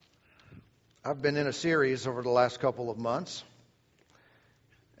I've been in a series over the last couple of months,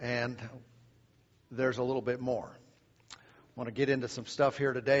 and there's a little bit more. I want to get into some stuff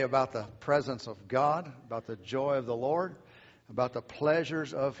here today about the presence of God, about the joy of the Lord, about the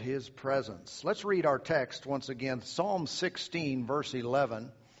pleasures of His presence. Let's read our text once again, Psalm 16, verse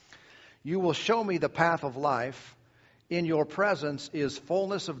 11. You will show me the path of life. In your presence is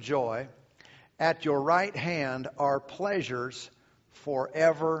fullness of joy. At your right hand are pleasures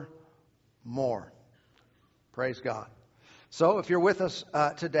forevermore. Praise God. So if you're with us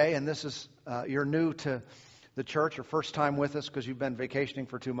today, and this is you're new to the church or first time with us because you've been vacationing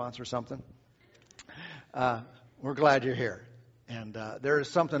for 2 months or something, we're glad you're here. And there is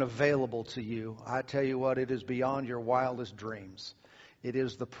something available to you. I tell you what, it is beyond your wildest dreams. It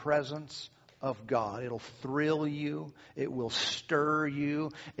is the presence of God. It'll thrill you. It will stir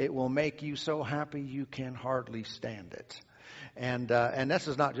you. It will make you so happy you can hardly stand it. And this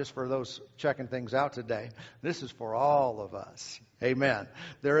is not just for those checking things out today. This is for all of us. Amen.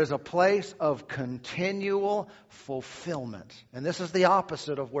 There is a place of continual fulfillment. And this is the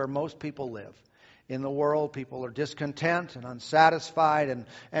opposite of where most people live. In the world, people are discontent and unsatisfied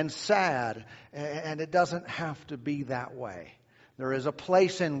and sad. And it doesn't have to be that way. There is a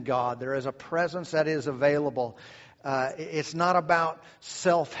place in God. There is a presence that is available. It's not about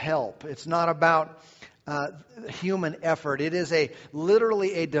self-help. It's not about human effort. It is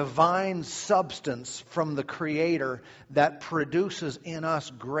literally a divine substance from the Creator that produces in us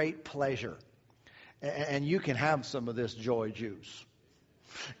great pleasure. And you can have some of this joy juice.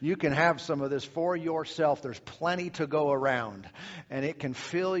 You can have some of this for yourself. There's plenty to go around. And it can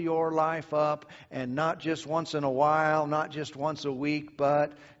fill your life up, and not just once in a while, not just once a week,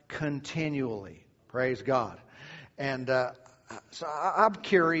 but continually. Praise God. And so I'm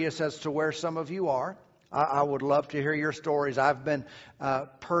curious as to where some of you are. I would love to hear your stories. I've been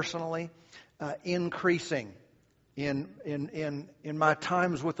personally increasing in my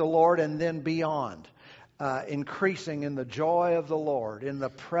times with the Lord and then beyond. Increasing in the joy of the Lord, in the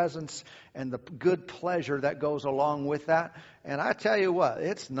presence and the good pleasure that goes along with that. And I tell you what,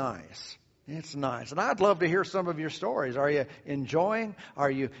 it's nice. It's nice. And I'd love to hear some of your stories. Are you enjoying? Are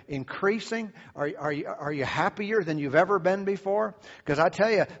you increasing? Are you happier than you've ever been before? Because I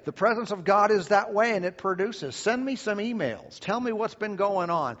tell you, the presence of God is that way, and it produces. Send me some emails. Tell me what's been going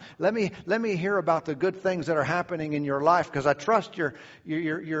on. Let me hear about the good things that are happening in your life, because I trust you're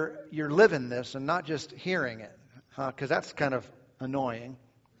living this and not just hearing it. Because that's kind of annoying.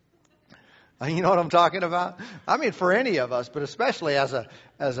 You know what I'm talking about? I mean, for any of us, but especially as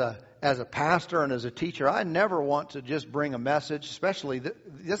a pastor and as a teacher, I never want to just bring a message, especially,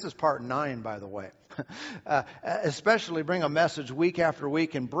 this is part 9, by the way, especially bring a message week after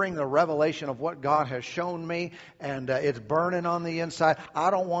week and bring the revelation of what God has shown me, and it's burning on the inside.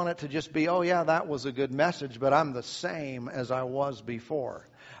 I don't want it to just be, oh yeah, that was a good message, but I'm the same as I was before.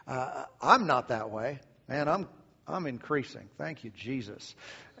 I'm not that way, man. I'm increasing. Thank you, Jesus.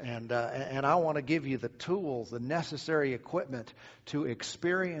 And I want to give you the tools, the necessary equipment to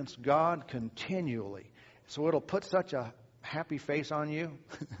experience God continually. So it'll put such a happy face on you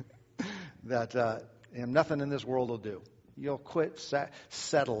that nothing in this world will do. You'll quit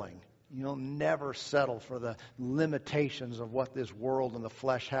settling. You'll never settle for the limitations of what this world and the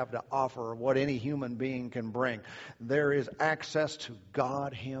flesh have to offer, or what any human being can bring. There is access to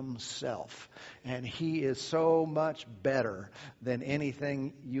God Himself, and He is so much better than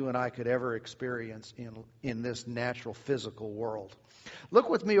anything you and I could ever experience in this natural physical world. Look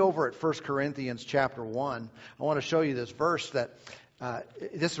with me over at 1 Corinthians chapter 1. I want to show you this verse that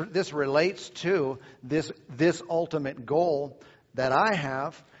this relates to this ultimate goal that I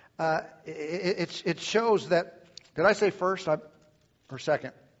have. It shows that, did I say first or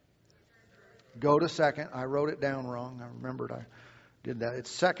second? Go to second. I wrote it down wrong. I remembered I did that.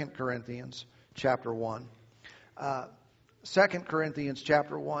 It's 2 Corinthians chapter 1. 2 Corinthians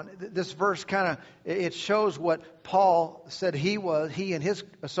chapter 1. This verse it shows what Paul said he and his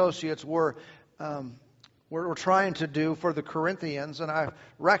associates were trying to do for the Corinthians. And I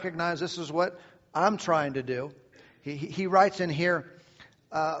recognize this is what I'm trying to do. He writes in here,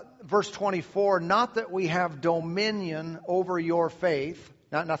 verse 24, not that we have dominion over your faith.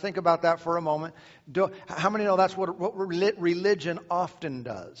 Now think about that for a moment. How many know that's what religion often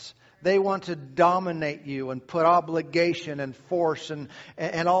does? They want to dominate you and put obligation and force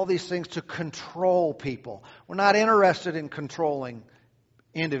and all these things to control people. We're not interested in controlling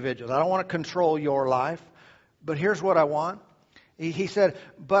individuals. I don't want to control your life. But here's what I want. He said,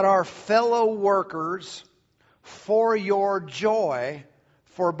 but our fellow workers for your joy,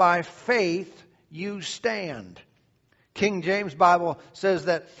 for by faith you stand. King James Bible says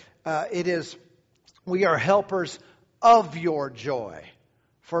that we are helpers of your joy,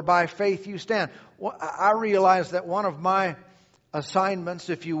 for by faith you stand. Well, I realize that one of my assignments,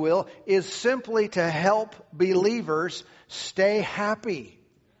 if you will, is simply to help believers stay happy.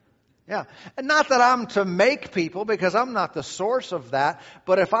 Yeah. And not that I'm to make people, because I'm not the source of that,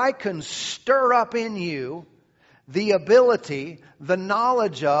 but if I can stir up in you the ability, the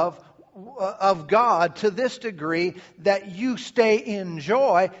knowledge of God to this degree that you stay in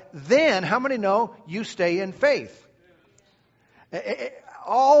joy, then how many know you stay in faith?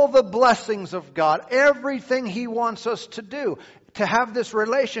 All the blessings of God, everything He wants us to do, to have this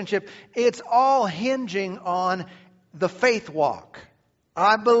relationship, it's all hinging on the faith walk.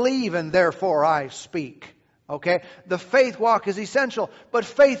 I believe and therefore I speak. Okay? The faith walk is essential, but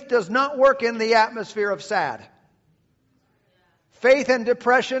faith does not work in the atmosphere of sad. Faith and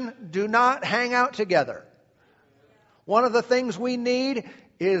depression do not hang out together. One of the things we need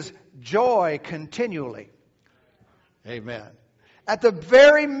is joy continually. Amen. At the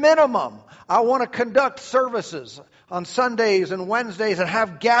very minimum, I want to conduct services on Sundays and Wednesdays and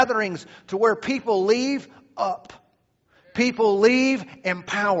have gatherings to where people leave up. People leave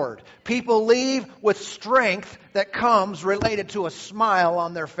empowered. People leave with strength that comes related to a smile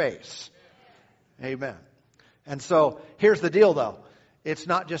on their face. Amen. And so, here's the deal though. It's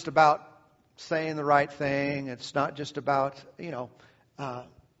not just about saying the right thing. It's not just about,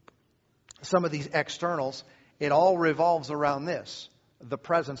 some of these externals. It all revolves around this, the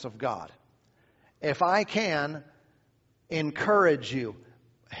presence of God. If I can encourage you,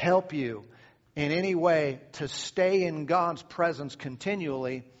 help you in any way to stay in God's presence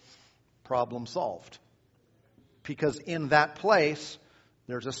continually, problem solved. Because in that place,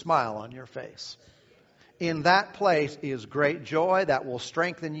 there's a smile on your face. In that place is great joy that will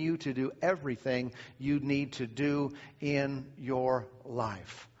strengthen you to do everything you need to do in your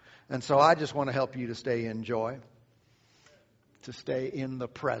life. And so I just want to help you to stay in joy, to stay in the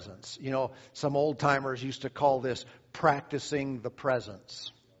presence. Some old timers used to call this practicing the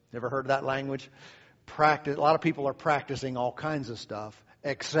presence. You ever heard that language? A lot of people are practicing all kinds of stuff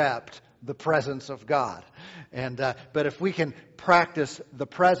except the presence of God. But if we can practice the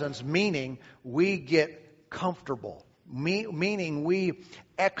presence, meaning we get comfortable, meaning we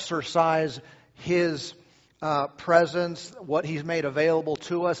exercise His presence, what He's made available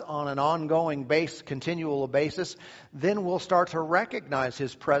to us on an ongoing continual basis, then we'll start to recognize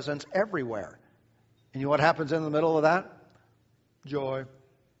His presence everywhere. And you know what happens in the middle of that? Joy,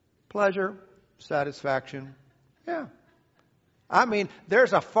 pleasure, satisfaction. Yeah. I mean,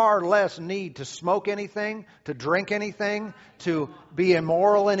 there's a far less need to smoke anything, to drink anything, to be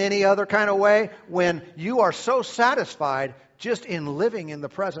immoral in any other kind of way when you are so satisfied just in living in the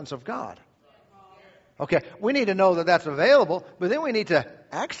presence of God. Okay, we need to know that that's available, but then we need to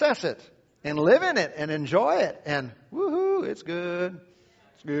access it and live in it and enjoy it. And woohoo, it's good.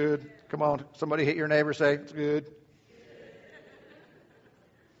 It's good. Come on, somebody hit your neighbor, say, it's good.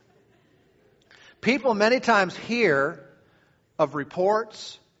 People many times hear of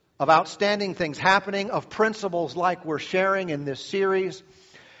reports, of outstanding things happening, of principles like we're sharing in this series.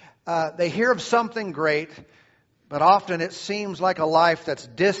 They hear of something great, but often it seems like a life that's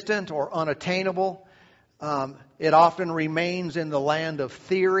distant or unattainable. It often remains in the land of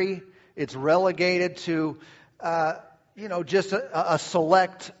theory. It's relegated to, just a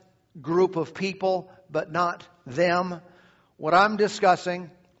select group of people, but not them. What I'm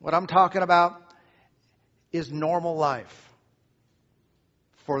discussing, what I'm talking about, is normal life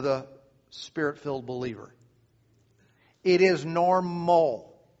for the Spirit-filled believer. It is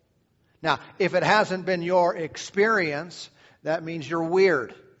normal. Now, if it hasn't been your experience, that means you're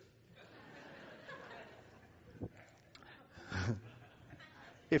weird.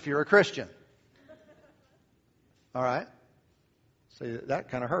 If you're a Christian. All right? So that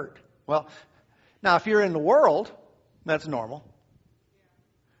kind of hurt. Well, now if you're in the world, that's normal.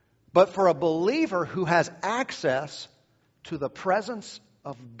 But for a believer who has access to the presence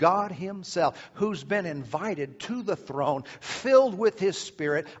of God Himself, who's been invited to the throne, filled with His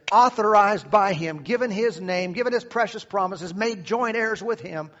Spirit, authorized by Him, given His name, given His precious promises, made joint heirs with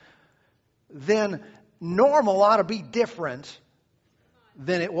Him, then normal ought to be different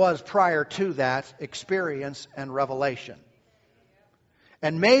than it was prior to that experience and revelation.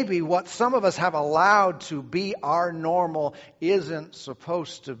 And maybe what some of us have allowed to be our normal isn't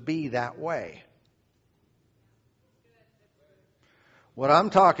supposed to be that way. What I'm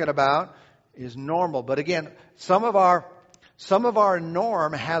talking about is normal. But again, some of our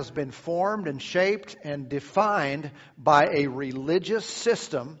norm has been formed and shaped and defined by a religious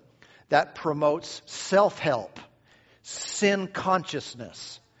system that promotes self-help, sin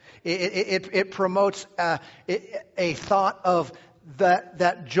consciousness. It promotes a thought of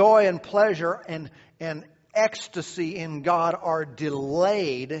that joy and pleasure and ecstasy in God are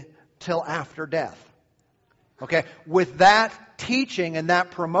delayed till after death. Okay? With that teaching and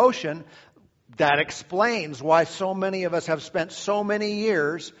that promotion, that explains why so many of us have spent so many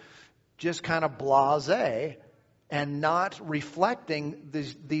years just kind of blasé and not reflecting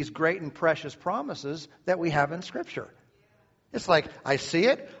these great and precious promises that we have in Scripture. It's like, I see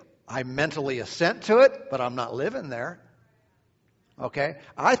it, I mentally assent to it, but I'm not living there. Okay?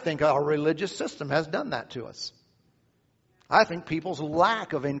 I think our religious system has done that to us. I think people's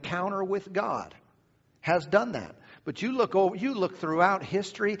lack of encounter with God has done that. But you look throughout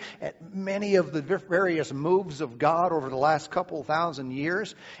history at many of the various moves of God over the last couple thousand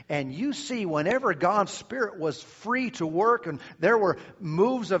years, and you see whenever God's Spirit was free to work and there were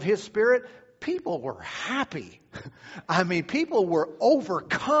moves of His Spirit, people were happy. I mean, people were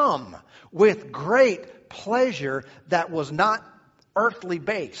overcome with great pleasure that was not earthly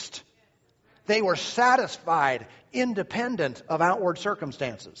based. They were satisfied, independent of outward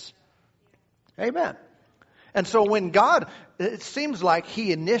circumstances. Amen. And so when God, it seems like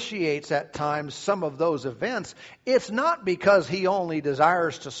He initiates at times some of those events, it's not because He only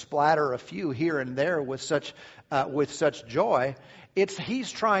desires to splatter a few here and there with such joy.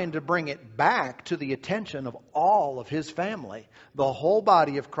 He's trying to bring it back to the attention of all of His family, the whole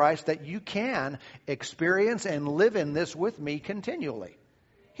body of Christ, that you can experience and live in this with me continually.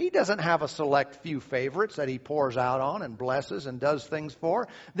 He doesn't have a select few favorites that He pours out on and blesses and does things for.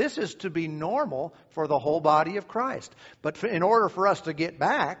 This is to be normal for the whole body of Christ. But in order for us to get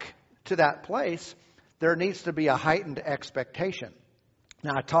back to that place, there needs to be a heightened expectation.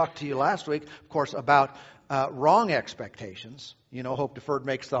 Now, I talked to you last week, of course, about wrong expectations. You know, hope deferred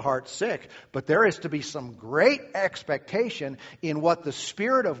makes the heart sick. But there is to be some great expectation in what the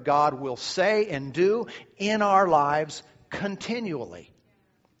Spirit of God will say and do in our lives continually.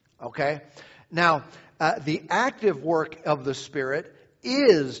 Okay? Now, the active work of the Spirit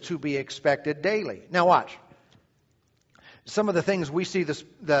is to be expected daily. Now watch. Some of the things we see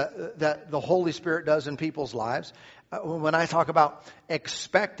that the Holy Spirit does in people's lives. When I talk about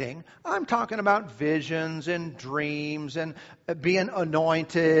expecting, I'm talking about visions and dreams and being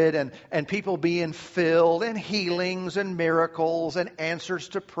anointed and people being filled and healings and miracles and answers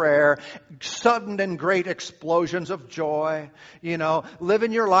to prayer, sudden and great explosions of joy. You know,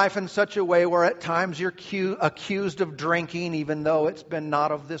 living your life in such a way where at times you're accused of drinking even though it's been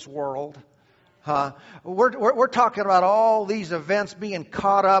not of this world. We're talking about all these events being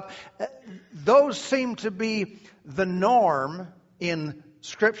caught up. Those seem to be the norm in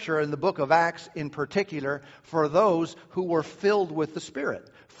Scripture, in the book of Acts in particular, for those who were filled with the Spirit,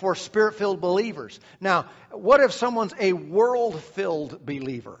 for Spirit-filled believers. Now, what if someone's a world-filled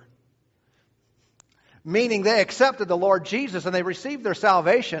believer? Meaning they accepted the Lord Jesus and they received their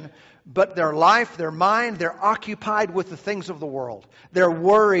salvation, but their life, their mind, they're occupied with the things of the world. They're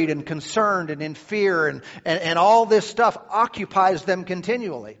worried and concerned and in fear and all this stuff occupies them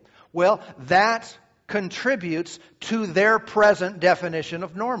continually. Well, that contributes to their present definition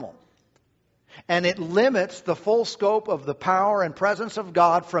of normal. And it limits the full scope of the power and presence of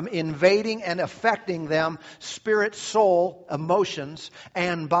God from invading and affecting them, spirit, soul, emotions,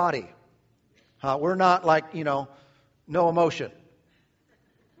 and body. We're not like, no emotion.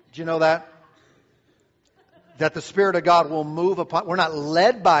 Do you know that? That the Spirit of God will move upon. We're not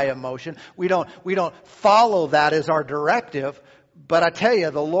led by emotion. We don't follow that as our directive. But I tell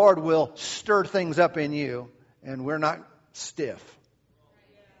you, the Lord will stir things up in you, and we're not stiff.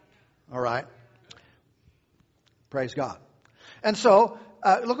 All right? Praise God. And so,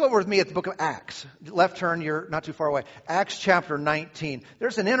 look over with me at the book of Acts. Left turn, you're not too far away. Acts chapter 19.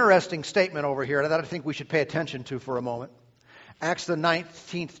 There's an interesting statement over here that I think we should pay attention to for a moment. Acts the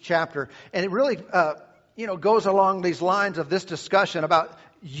 19th chapter. And it really, goes along these lines of this discussion about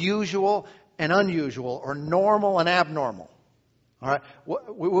usual and unusual, or normal and abnormal. All right,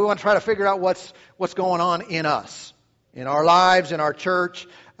 we want to try to figure out what's going on in us, in our lives, in our church,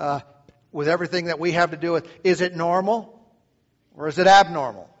 with everything that we have to do with. Is it normal or is it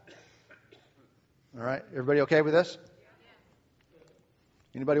abnormal? All right, everybody okay with this?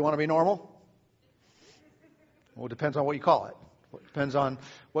 Anybody want to be normal? Well, it depends on what you call it. It depends on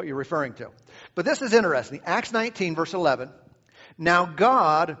what you're referring to. But this is interesting. Acts 19, verse 11. Now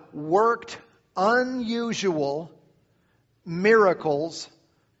God worked unusual miracles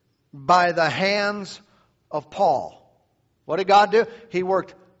by the hands of Paul. What did God do? He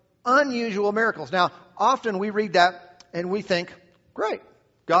worked unusual miracles. Now, often we read that and we think, great,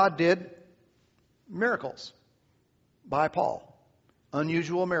 God did miracles by Paul.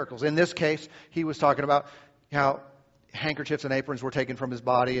 Unusual miracles. In this case, he was talking about how handkerchiefs and aprons were taken from his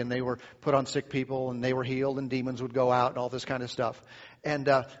body and they were put on sick people and they were healed and demons would go out and all this kind of stuff. And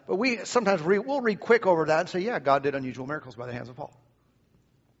but we sometimes we'll read quick over that and say, yeah, God did unusual miracles by the hands of Paul.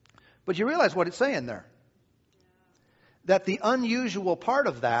 But you realize what it's saying there? That the unusual part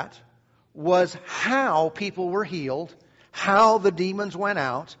of that was how people were healed, how the demons went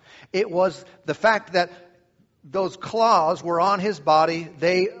out. It was the fact that those claws were on his body.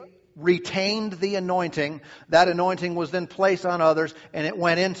 They retained the anointing. That anointing was then placed on others and it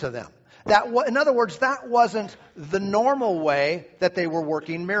went into them. In other words, that wasn't the normal way that they were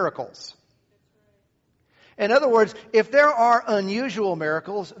working miracles. In other words, if there are unusual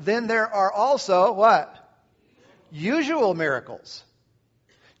miracles, then there are also what? Usual miracles.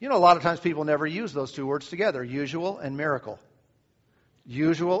 You know, a lot of times people never use those two words together, usual and miracle.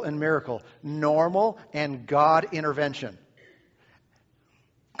 Usual and miracle. Normal and God intervention.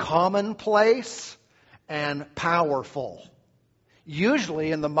 Commonplace and powerful.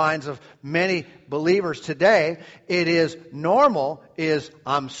 Usually in the minds of many believers today, it is normal is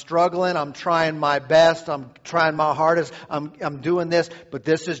I'm struggling, I'm trying my best, I'm trying my hardest, I'm doing this, but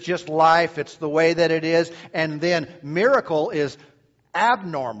this is just life, it's the way that it is. And then miracle is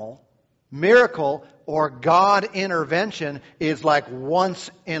abnormal. Miracle or God intervention is like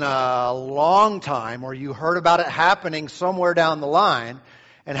once in a long time, or you heard about it happening somewhere down the line.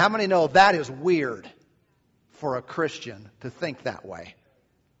 And how many know that is weird for a Christian to think that way?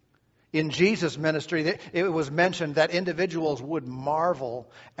 In Jesus' ministry, it was mentioned that individuals would marvel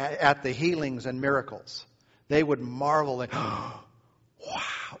at the healings and miracles. They would marvel, like, oh,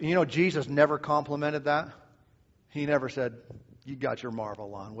 wow. You know, Jesus never complimented that. He never said, you got your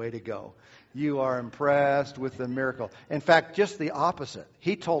marvel on, way to go. You are impressed with the miracle. In fact, just the opposite.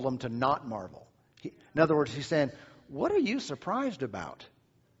 He told them to not marvel. In other words, he's saying, what are you surprised about?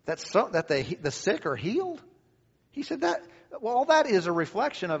 That the sick are healed? He said that, well, all that is a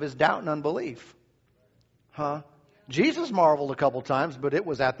reflection of his doubt and unbelief. Huh? Jesus marveled a couple times, but it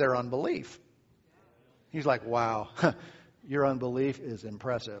was at their unbelief. He's like, wow, your unbelief is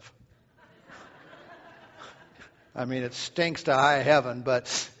impressive. I mean, it stinks to high heaven,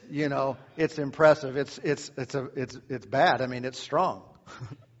 but, you know, it's impressive. It's bad. I mean, it's strong.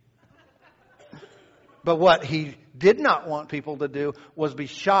 But what he did not want people to do was be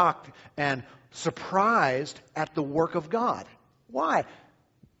shocked and surprised at the work of God. Why?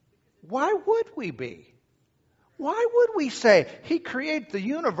 Why would we be? Why would we say He created the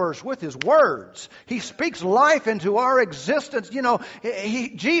universe with His words? He speaks life into our existence. You know,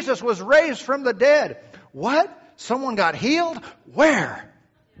 Jesus was raised from the dead. What? Someone got healed? Where?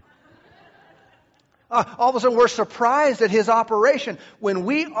 All of a sudden we're surprised at His operation when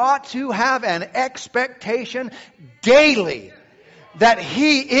we ought to have an expectation daily that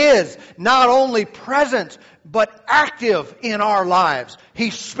He is not only present but active in our lives.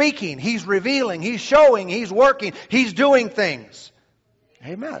 He's speaking, He's revealing, He's showing, He's working, He's doing things.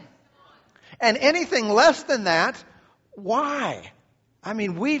 Amen. And anything less than that, why? I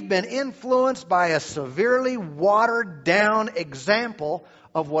mean, we've been influenced by a severely watered down example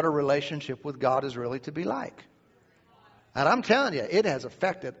of what a relationship with God is really to be like. And I'm telling you, it has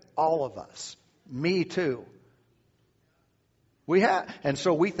affected all of us. Me too. We have. And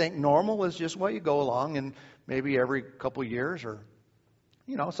so we think normal is just, well, you go along and maybe every couple of years, or,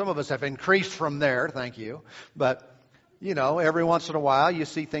 you know, some of us have increased from there, thank you. But, you know, every once in a while you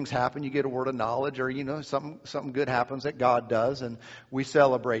see things happen, you get a word of knowledge, or, you know, something good happens that God does, and we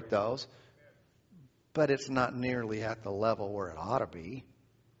celebrate those. But it's not nearly at the level where it ought to be.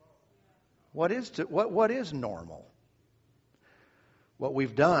 What is normal? What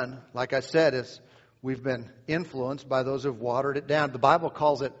we've done, like I said, is we've been influenced by those who've watered it down. The Bible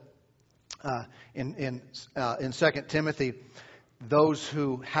calls it in 2 Timothy, those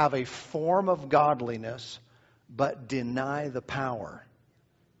who have a form of godliness but deny the power.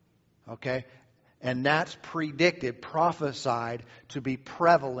 Okay? And that's predicted, prophesied to be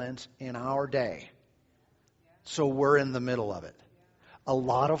prevalent in our day. So we're in the middle of it. A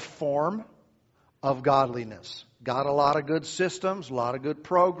lot of form of godliness. Got a lot of good systems, a lot of good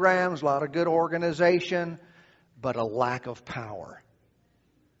programs, a lot of good organization, but a lack of power.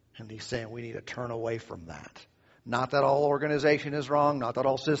 And he's saying we need to turn away from that. Not that all organization is wrong, not that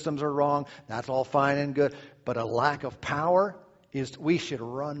all systems are wrong, that's all fine and good, but a lack of power is, we should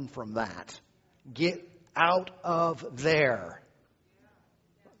run from that. Get out of there.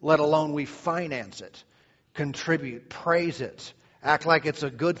 Let alone we finance it, contribute, praise it, act like it's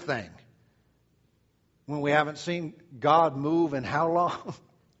a good thing. When we haven't seen God move in how long?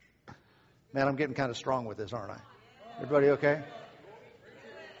 Man, I'm getting kind of strong with this, aren't I? Everybody okay?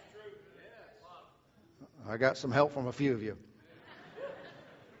 I got some help from a few of you.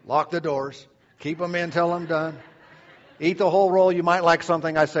 Lock the doors. Keep them in till I'm done. Eat the whole roll. You might like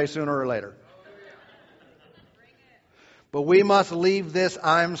something I say sooner or later. But we must leave this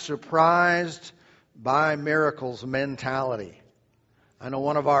I'm surprised by miracles mentality. I know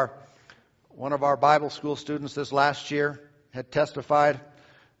one of our Bible school students this last year had testified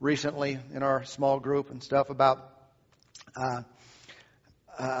recently in our small group and stuff about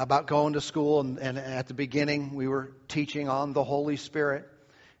going to school. And at the beginning, we were teaching on the Holy Spirit.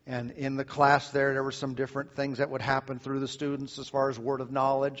 And in the class there were some different things that would happen through the students as far as word of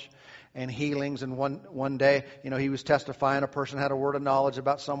knowledge and healings. And one day, he was testifying. A person had a word of knowledge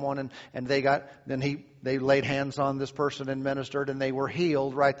about someone, and they laid hands on this person and ministered, and they were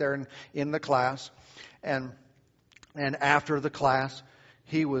healed right there in the class. And after the class,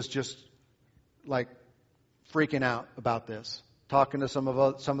 he was just like freaking out about this, talking to some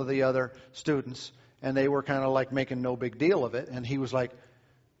of the other students, and they were kind of like making no big deal of it. And he was like,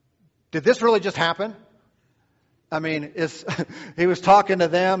 "Did this really just happen?" I mean, he was talking to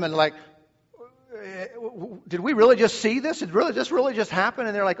them and like, "Did we really just see this? Did this really just happen?"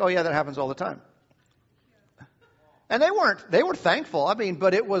 And they're like, "Oh yeah, that happens all the time." And they weren't thankful. I mean,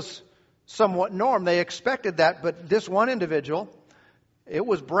 but it was somewhat norm. They expected that, but this one individual, it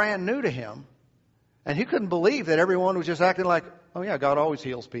was brand new to him. And he couldn't believe that everyone was just acting like, "Oh yeah, God always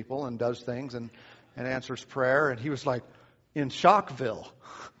heals people and does things and answers prayer." And he was like in Shockville.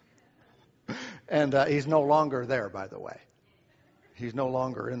 And he's no longer there, by the way. He's no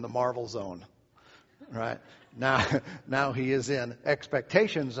longer in the Marvel zone, right? Now he is in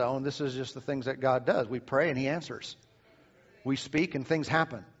expectation zone. This is just the things that God does. We pray and He answers. We speak and things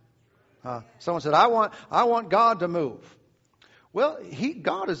happen. Someone said, "I want God to move." Well,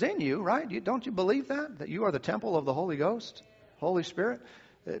 God is in you, right? Don't you believe that you are the temple of the Holy Ghost, Holy Spirit?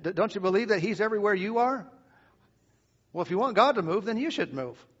 Don't you believe that He's everywhere you are? Well, if you want God to move, then you should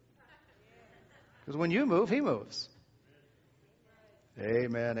move. Because when you move, He moves.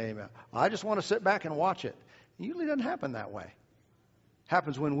 Amen, amen. I just want to sit back and watch it. It usually doesn't happen that way. It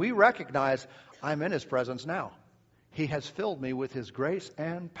happens when we recognize I'm in His presence now. He has filled me with His grace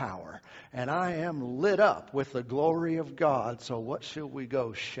and power. And I am lit up with the glory of God. So what should we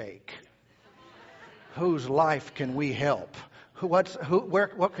go shake? Whose life can we help?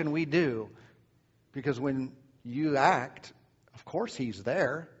 What can we do? Because when you act, of course He's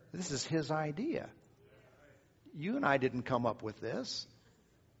there. This is His idea. You and I didn't come up with this.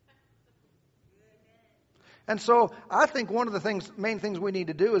 And so I think one of the main things we need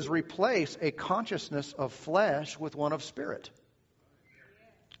to do is replace a consciousness of flesh with one of spirit.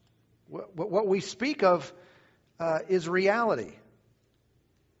 What we speak of is reality.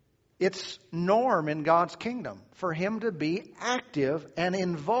 It's norm in God's kingdom for Him to be active and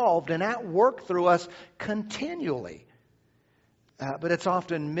involved and at work through us continually. But it's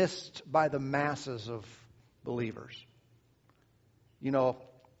often missed by the masses of believers.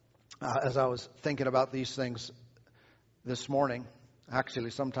 As I was thinking about these things this morning,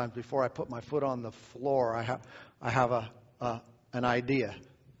 actually sometimes before I put my foot on the floor, I have an idea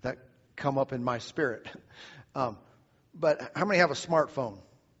that come up in my spirit. But how many have a smartphone?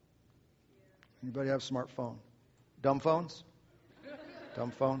 Anybody have a smartphone? Dumb phones? Dumb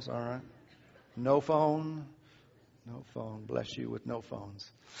phones, all right. No phone. No phone. Bless you with no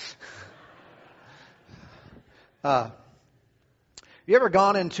phones. You ever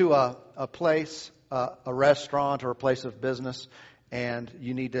gone into a place, a restaurant or a place of business, and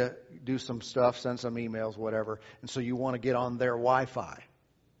you need to do some stuff, send some emails, whatever, and so you want to get on their Wi-Fi,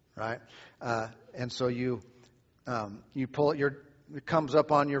 right? And so you pull it, it comes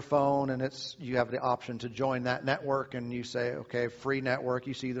up on your phone, and you have the option to join that network, and you say, okay, free network.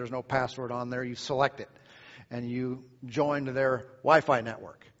 You see there's no password on there. You select it. And you join their Wi-Fi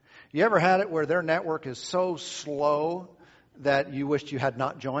network. You ever had it where their network is so slow that you wished you had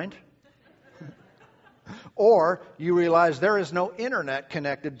not joined? Or you realize there is no internet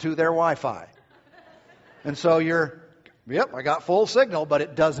connected to their Wi-Fi. And so I got full signal, but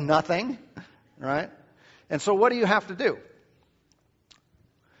it does nothing, right? And so what do you have to do?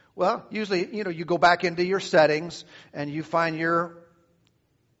 Well, usually, you go back into your settings and you find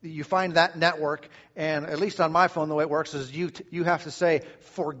that network, and at least on my phone, the way it works is you have to say,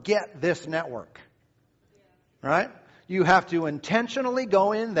 forget this network. Right? You have to intentionally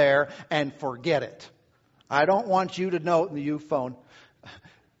go in there and forget it. I don't want you to know, you phone,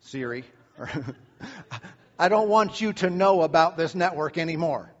 Siri, I don't want you to know about this network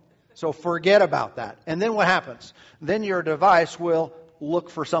anymore. So forget about that. And then what happens? Then your device will look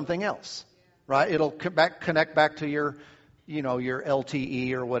for something else. Right? It'll connect back to your your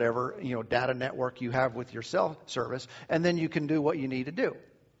LTE or whatever, data network you have with your cell service, and then you can do what you need to do.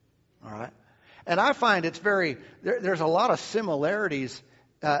 All right? And I find there's a lot of similarities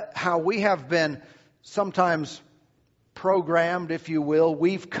how we have been sometimes programmed, if you will.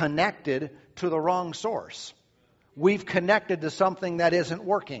 We've connected to the wrong source. We've connected to something that isn't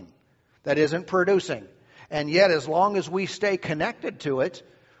working, that isn't producing. And yet, as long as we stay connected to it,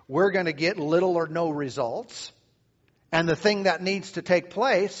 we're going to get little or no results. And the thing that needs to take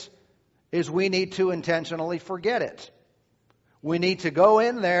place is we need to intentionally forget it. We need to go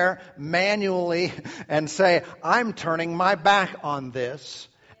in there manually and say, I'm turning my back on this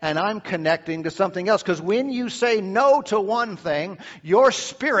and I'm connecting to something else. Because when you say no to one thing, your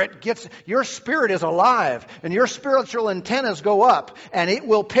spirit is alive and your spiritual antennas go up and it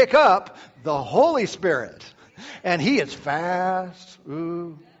will pick up the Holy Spirit. And He is fast.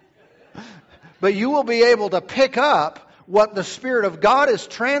 Ooh. But you will be able to pick up what the Spirit of God is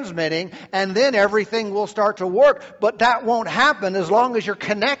transmitting, and then everything will start to work. But that won't happen as long as you're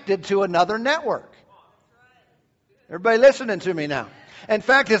connected to another network. Everybody listening to me now? In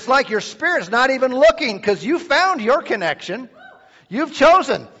fact, it's like your spirit's not even looking because you found your connection. You've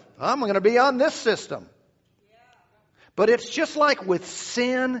chosen, I'm going to be on this system. But it's just like with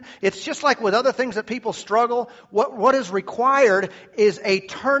sin, it's just like with other things that people struggle. What is required is a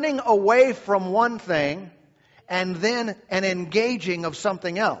turning away from one thing and then an engaging of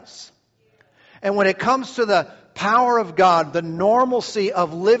something else. And when it comes to the power of God, the normalcy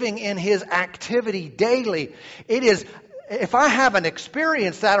of living in His activity daily, it is, if I haven't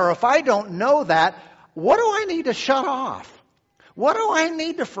experienced that or if I don't know that, what do I need to shut off? What do I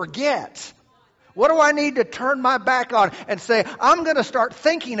need to forget? What do I need to turn my back on and say, I'm going to start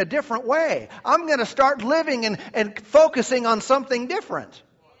thinking a different way. I'm going to start living and focusing on something different.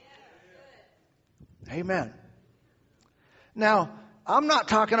 Amen. Now, I'm not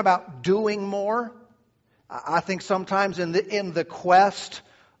talking about doing more. I think sometimes in the quest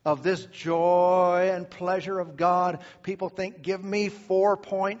of this joy and pleasure of God, people think, give me 4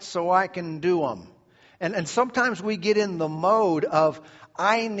 points so I can do them. And sometimes we get in the mode of,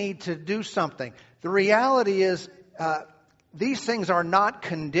 I need to do something. The reality is, these things are not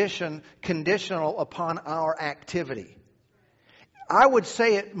conditional upon our activity. I would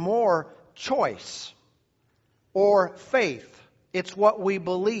say it more choice or faith. It's what we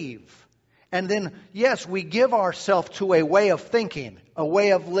believe. And then, yes, we give ourselves to a way of thinking, a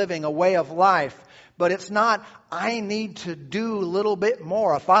way of living, a way of life. But it's not, I need to do a little bit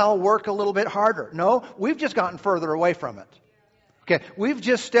more if I'll work a little bit harder. No, we've just gotten further away from it. Okay, we've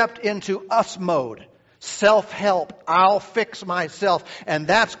just stepped into us mode. Self-help. I'll fix myself. And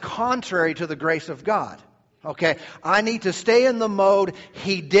that's contrary to the grace of God. Okay, I need to stay in the mode.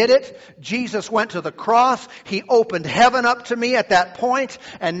 He did it. Jesus went to the cross. He opened heaven up to me at that point.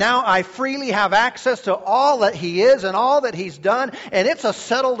 And now I freely have access to all that He is and all that He's done. And it's a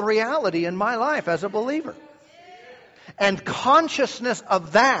settled reality in my life as a believer. And consciousness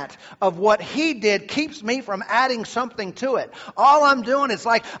of that, of what He did, keeps me from adding something to it. All I'm doing is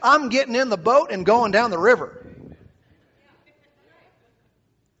like, I'm getting in the boat and going down the river.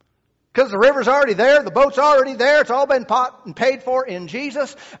 Because the river's already there, the boat's already there, it's all been bought and paid for in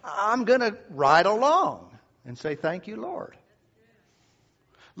Jesus. I'm going to ride along and say, thank you, Lord.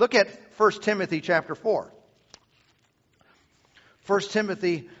 Look at 1 Timothy chapter 4. 1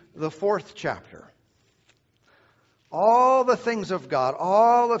 Timothy, the 4th chapter. All the things of God,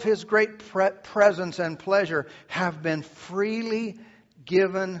 all of His great presence and pleasure have been freely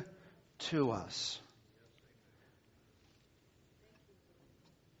given to us.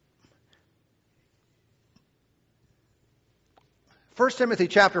 1 Timothy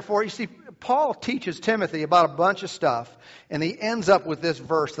chapter 4, you see, Paul teaches Timothy about a bunch of stuff, and he ends up with this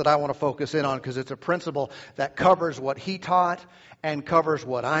verse that I want to focus in on because it's a principle that covers what he taught and covers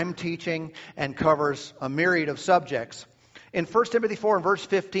what I'm teaching and covers a myriad of subjects. In 1 Timothy 4 and verse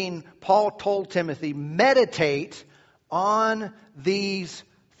 15, Paul told Timothy, meditate on these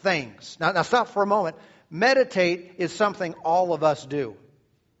things. Now stop for a moment. Meditate is something all of us do.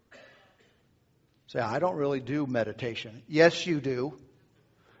 Say, I don't really do meditation. Yes, you do.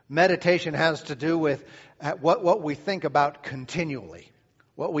 Meditation has to do with what we think about continually,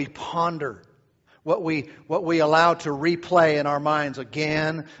 what we ponder, what we allow to replay in our minds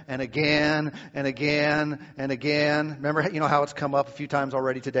again and again and again and again. Remember, how it's come up a few times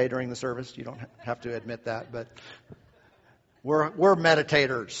already today during the service? You don't have to admit that, but we're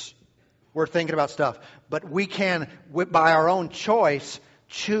meditators. We're thinking about stuff. But we can, by our own choice,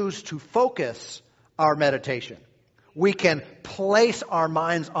 choose to focus our meditation. We can place our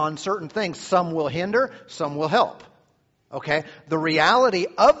minds on certain things. Some will hinder, some will help. Okay? The reality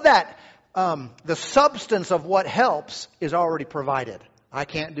of that, the substance of what helps is already provided. I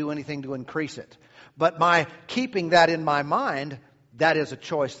can't do anything to increase it. But my keeping that in my mind, that is a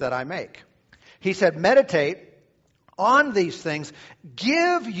choice that I make. He said, meditate on these things.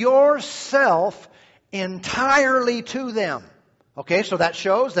 Give yourself entirely to them. Okay, so that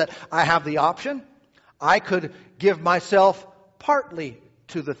shows that I have the option. I could give myself partly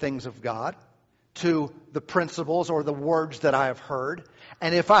to the things of God, to the principles or the words that I have heard.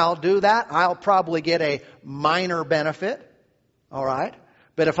 And if I'll do that, I'll probably get a minor benefit. All right?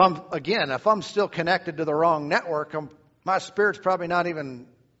 But if I'm still connected to the wrong network, my spirit's probably not even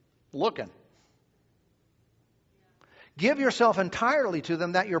looking. Give yourself entirely to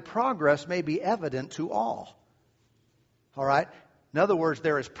them that your progress may be evident to all. All right? In other words,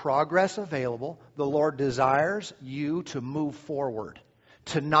 there is progress available. The Lord desires you to move forward.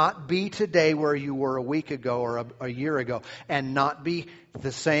 To not be today where you were a week ago or a year ago. And not be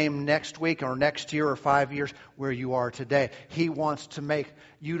the same next week or next year or 5 years where you are today. He wants to make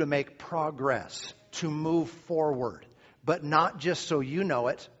you to make progress. To move forward. But not just so you know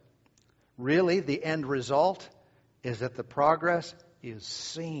it. Really, the end result is that the progress is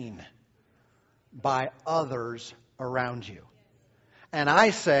seen by others around you. And I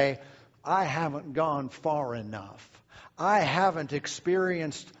say, I haven't gone far enough. I haven't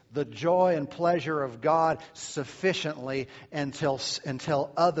experienced the joy and pleasure of God sufficiently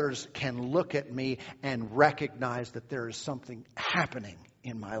until others can look at me and recognize that there is something happening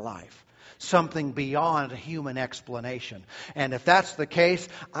in my life. Something beyond human explanation. And if that's the case,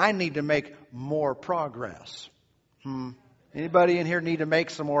 I need to make more progress. Anybody in here need to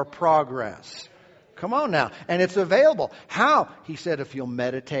make some more progress? Come on now. And it's available. How? He said, if you'll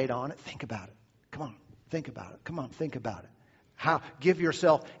meditate on it, think about it. Come on, think about it. Come on, think about it. How? Give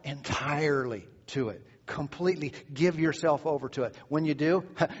yourself entirely to it. Completely give yourself over to it. When you do,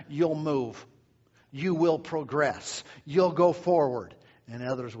 you'll move. You will progress. You'll go forward. And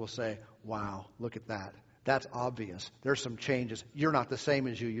others will say, wow, look at that. That's obvious. There's some changes. You're not the same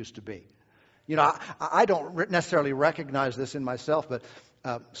as you used to be. You know, I don't necessarily recognize this in myself, but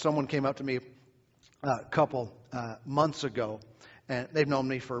someone came up to me a couple months ago, and they've known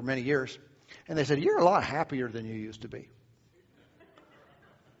me for many years, and they said, you're a lot happier than you used to be.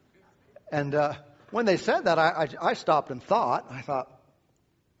 And when they said that, I stopped and thought. I thought,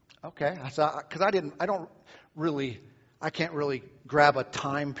 okay, because I can't really grab a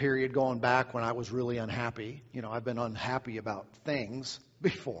time period going back when I was really unhappy. You know, I've been unhappy about things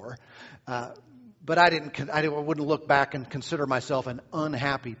before, but I wouldn't look back and consider myself an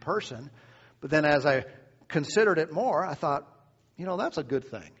unhappy person. But then as I considered it more, I thought, you know, that's a good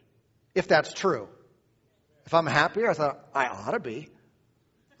thing. If that's true. If I'm happier, I thought, I ought to be.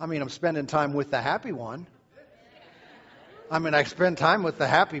 I mean, I'm spending time with the happy one. I mean, I spend time with the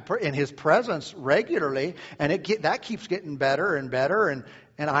happy in His presence regularly, and that keeps getting better and better, and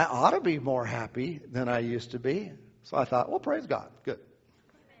I ought to be more happy than I used to be. So I thought, well, praise God. Good.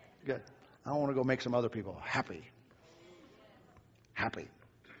 I want to go make some other people happy. Happy.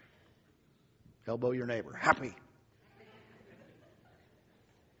 Elbow your neighbor. Happy.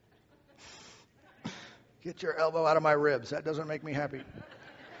 Get your elbow out of my ribs. That doesn't make me happy.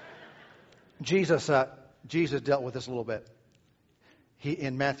 Jesus dealt with this a little bit.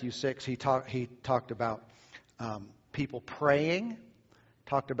 In Matthew 6, he talked about people praying,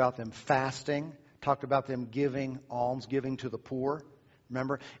 talked about them fasting, talked about them giving almsgiving to the poor.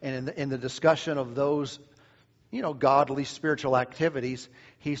 Remember? And in the discussion of those, you know, godly spiritual activities,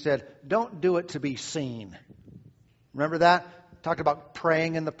 he said, don't do it to be seen. Remember that? Talked about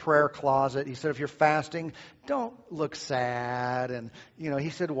praying in the prayer closet. He said, if you're fasting, don't look sad. And, you know, he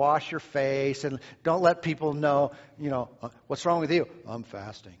said, wash your face and don't let people know, you know, what's wrong with you? I'm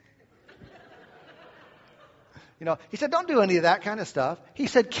fasting. You know, he said, don't do any of that kind of stuff. He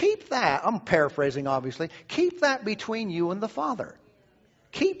said, keep that. I'm paraphrasing, obviously. Keep that between you and the Father.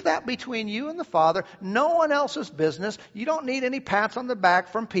 Keep that between you and the Father. No one else's business. You don't need any pats on the back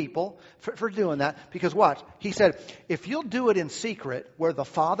from people for doing that. Because watch, he said, if you'll do it in secret where the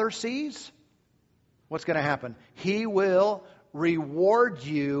Father sees, what's going to happen? He will reward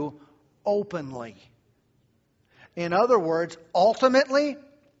you openly. In other words, ultimately,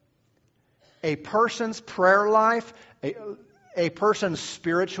 a person's prayer life, a person's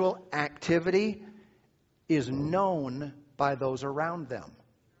spiritual activity is known by those around them.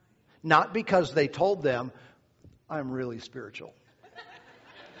 Not because they told them, I'm really spiritual.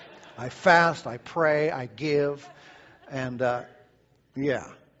 I fast, I pray, I give, and yeah.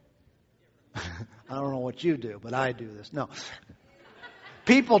 I don't know what you do, but I do this. No.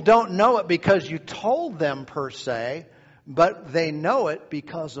 People don't know it because you told them per se, But they know it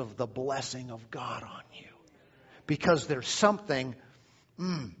because of the blessing of God on you. Because there's something,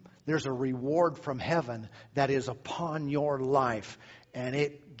 there's a reward from heaven that is upon your life. And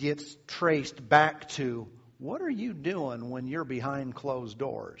it gets traced back to, what are you doing when you're behind closed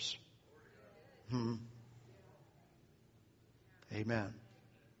doors? Amen.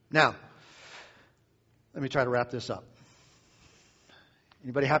 Now, let me try to wrap this up.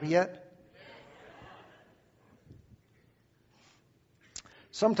 Anybody happy yet?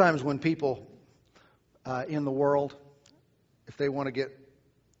 Sometimes when people in the world, if they want to get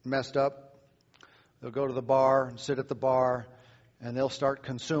messed up, they'll go to the bar and sit at the bar, and they'll start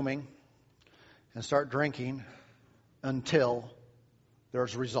consuming and start drinking until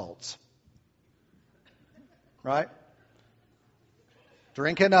there's results. Right?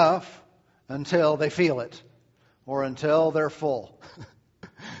 Drink enough until they feel it, or until they're full,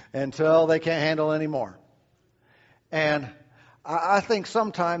 until they can't handle anymore. And I think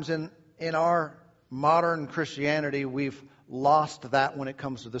sometimes in our modern Christianity, we've lost that when it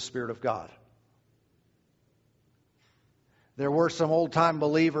comes to the Spirit of God. There were some old-time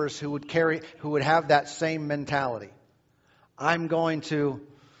believers who would have that same mentality. I'm going to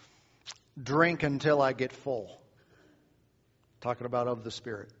drink until I get full. Talking about of the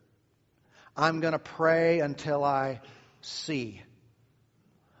Spirit. I'm going to pray until I see.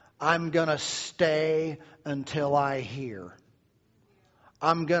 I'm going to stay until I hear.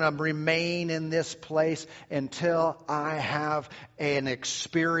 I'm going to remain in this place until I have an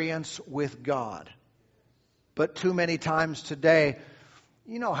experience with God. But too many times today,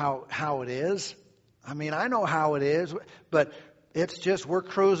 you know how it is. I mean, I know how it is, but it's just we're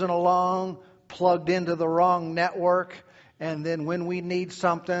cruising along, plugged into the wrong network, and then when we need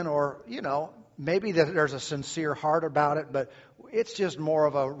something, or, maybe there's a sincere heart about it, but it's just more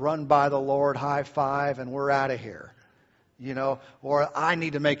of a run by the Lord, high five, and we're out of here. Or I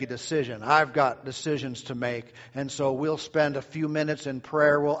need to make a decision. I've got decisions to make. And so we'll spend a few minutes in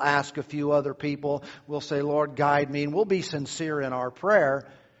prayer. We'll ask a few other people. We'll say, Lord, guide me. And we'll be sincere in our prayer.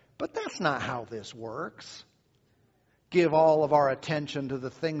 But that's not how this works. Give all of our attention to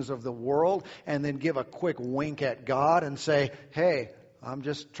the things of the world and then give a quick wink at God and say, hey, I'm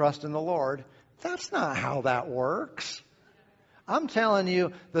just trusting the Lord. That's not how that works. I'm telling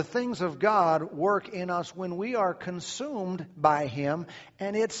you, the things of God work in us when we are consumed by Him,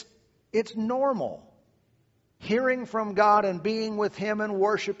 and it's normal. Hearing from God and being with Him and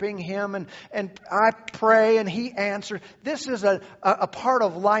worshiping Him, and I pray and He answers. This is a part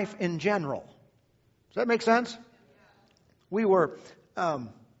of life in general. Does that make sense? We were, I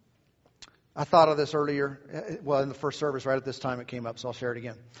thought of this earlier, in the first service, right at this time it came up, so I'll share it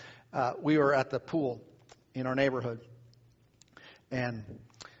again. We were at the pool in our neighborhood. And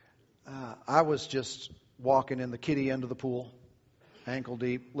I was just walking in the kiddie end of the pool, ankle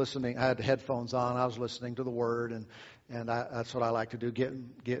deep, listening. I had headphones on. I was listening to the Word, and that's what I like to do,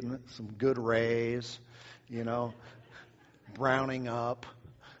 getting some good rays, browning up.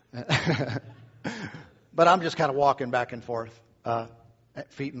 But I'm just kind of walking back and forth,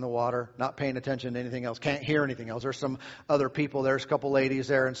 feet in the water, not paying attention to anything else. Can't hear anything else. There's some other people. There's a couple ladies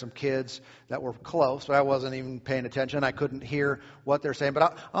there and some kids that were close, but I wasn't even paying attention. I couldn't hear what they're saying.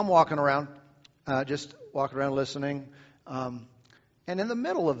 But I'm walking around, just walking around listening. And in the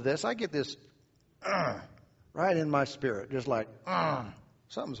middle of this, I get this right in my spirit, just like,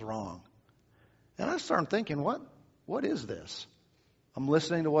 something's wrong. And I started thinking, what is this? I'm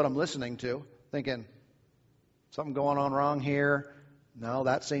listening to what I'm listening to, thinking, something going on wrong here. No,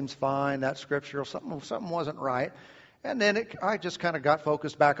 that seems fine. That's scriptural. Something wasn't right. And then I just kind of got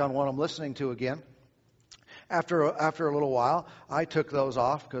focused back on what I'm listening to again. After a little while, I took those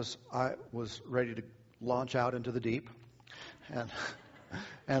off because I was ready to launch out into the deep.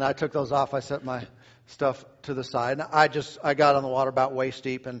 And I took those off. I set my stuff to the side. And I got on the water about waist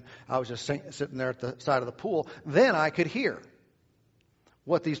deep, and I was just sitting there at the side of the pool. Then I could hear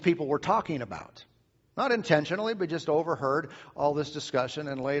what these people were talking about. Not intentionally, but just overheard all this discussion.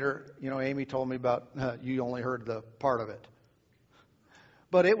 And later, Amy told me about, you only heard the part of it.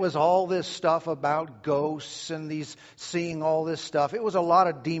 But it was all this stuff about ghosts and seeing all this stuff. It was a lot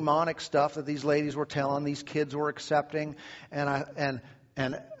of demonic stuff that these ladies were telling, these kids were accepting. And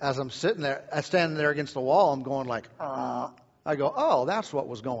as I'm standing there against the wall, I'm going like, I go, oh, that's what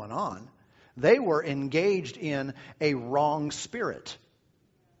was going on. They were engaged in a wrong spirit.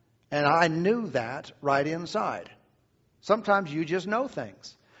 And I knew that right inside. Sometimes you just know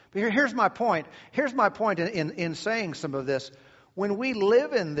things. But here's my point. Here's my point in saying some of this. When we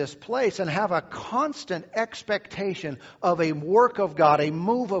live in this place and have a constant expectation of a work of God, a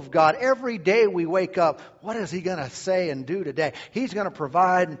move of God, every day we wake up, what is He going to say and do today? He's going to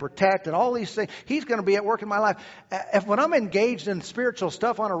provide and protect and all these things. He's going to be at work in my life. When I'm engaged in spiritual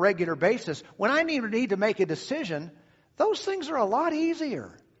stuff on a regular basis, when I need to make a decision, those things are a lot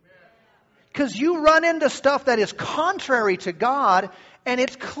easier. Because you run into stuff that is contrary to God, and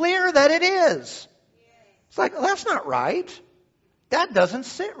it's clear that it is. It's like, well, that's not right. That doesn't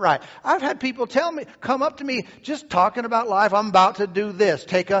sit right. I've had people come up to me just talking about life. I'm about to do this,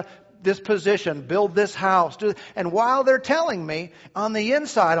 this position, build this house. And while they're telling me, on the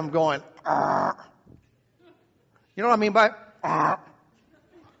inside I'm going, argh. You know what I mean by argh?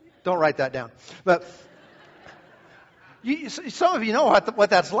 Don't write that down. But some of you know what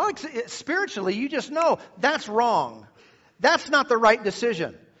that's like. Spiritually, you just know that's wrong. That's not the right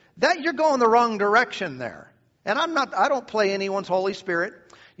decision. That you're going the wrong direction there. And I don't play anyone's Holy Spirit.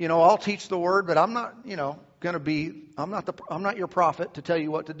 I'll teach the Word, but I'm not, I'm not your prophet to tell you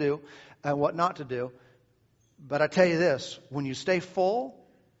what to do and what not to do. But I tell you this, when you stay full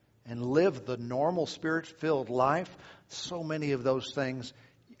and live the normal Spirit-filled life, so many of those things,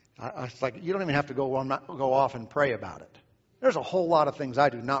 it's like you don't even have to go off and pray about it. There's a whole lot of things I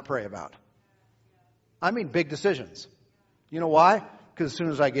do not pray about. I mean big decisions. You know why? Because as soon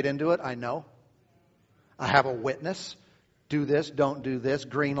as I get into it, I know. I have a witness. Do this, don't do this.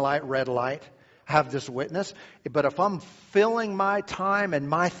 Green light, red light. Have this witness. But if I'm filling my time and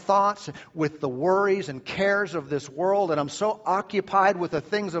my thoughts with the worries and cares of this world, and I'm so occupied with the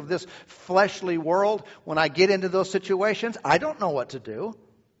things of this fleshly world, when I get into those situations, I don't know what to do.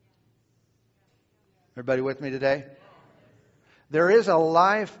 Everybody with me today? There is a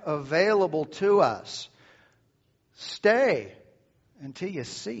life available to us. Stay until you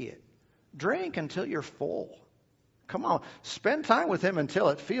see it. Drink until you're full. Come on. Spend time with Him until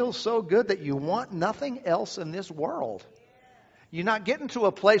it feels so good that you want nothing else in this world. You're not getting to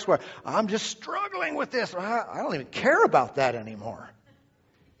a place where I'm just struggling with this. I don't even care about that anymore.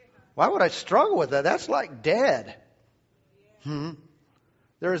 Why would I struggle with that? That's like dead.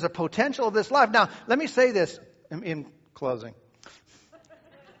 There is a potential of this life. Now, let me say this in closing.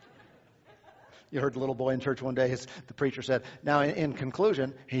 You heard the little boy in church one day, the preacher said, now in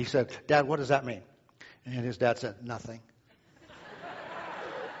conclusion, he said, Dad, what does that mean? And his dad said, nothing.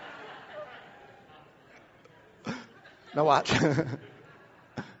 Now watch.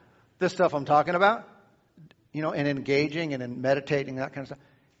 This stuff I'm talking about, and engaging and in meditating, that kind of stuff,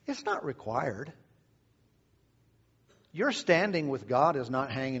 it's not required. Your standing with God is not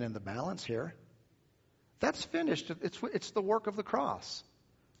hanging in the balance here. That's finished. It's the work of the cross.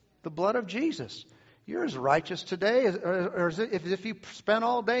 The blood of Jesus. You're as righteous today as if you spent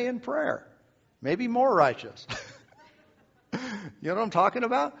all day in prayer. Maybe more righteous. You know what I'm talking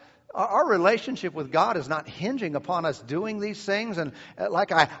about? Our relationship with God is not hinging upon us doing these things and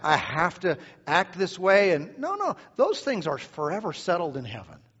like I have to act this way. And no. Those things are forever settled in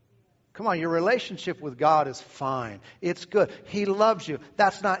heaven. Come on, your relationship with God is fine. It's good. He loves you.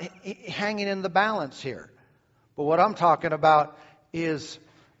 That's not hanging in the balance here. But what I'm talking about is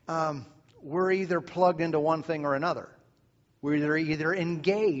we're either plugged into one thing or another. We're either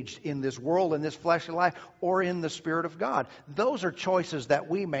engaged in this world, in this fleshly life, or in the Spirit of God. Those are choices that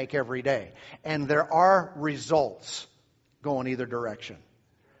we make every day. And there are results going either direction.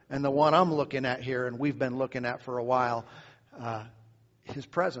 And the one I'm looking at here, and we've been looking at for a while, His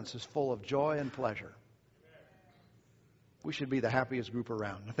presence is full of joy and pleasure. We should be the happiest group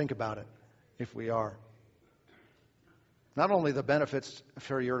around. Now think about it, if we are. Not only the benefits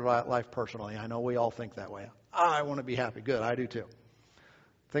for your life personally. I know we all think that way. I want to be happy. Good, I do too.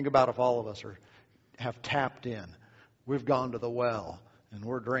 Think about if all of us have tapped in. We've gone to the well and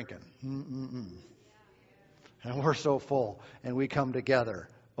we're drinking. And we're so full. And we come together.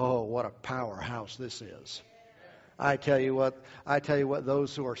 Oh, what a powerhouse this is. I tell you what,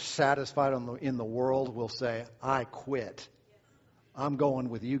 those who are satisfied in the world will say, I quit. I'm going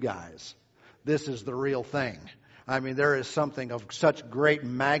with you guys. This is the real thing. I mean, there is something of such great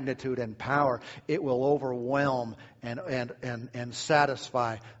magnitude and power. It will overwhelm and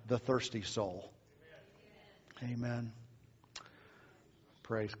satisfy the thirsty soul. Amen.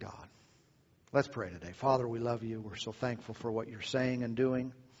 Praise God. Let's pray today. Father, we love you. We're so thankful for what you're saying and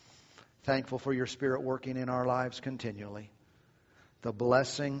doing. Thankful for your Spirit working in our lives continually. The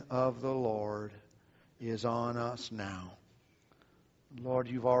blessing of the Lord is on us now. Lord,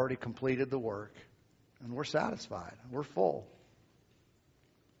 you've already completed the work. And we're satisfied. We're full.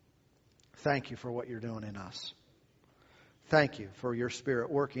 Thank you for what you're doing in us. Thank you for your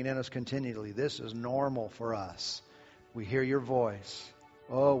Spirit working in us continually. This is normal for us. We hear your voice.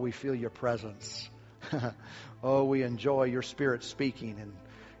 Oh, we feel your presence. Oh, we enjoy your Spirit speaking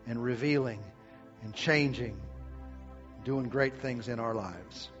and revealing and changing, doing great things in our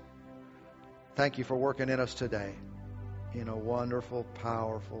lives. Thank you for working in us today in a wonderful,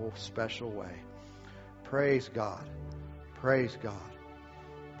 powerful, special way. Praise God. Praise God.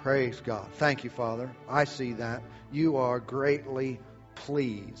 Praise God. Thank you, Father. I see that. You are greatly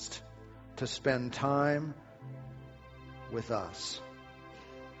pleased to spend time with us.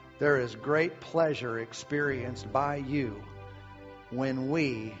 There is great pleasure experienced by you when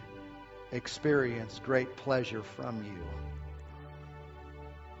we experience great pleasure from you.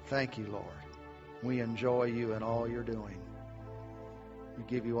 Thank you, Lord. We enjoy you in all you're doing. We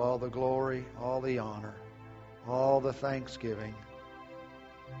give you all the glory, all the honor, all the thanksgiving.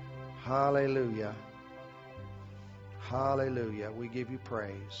 Hallelujah. Hallelujah. We give you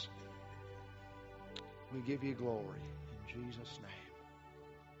praise. We give you glory. In Jesus' name.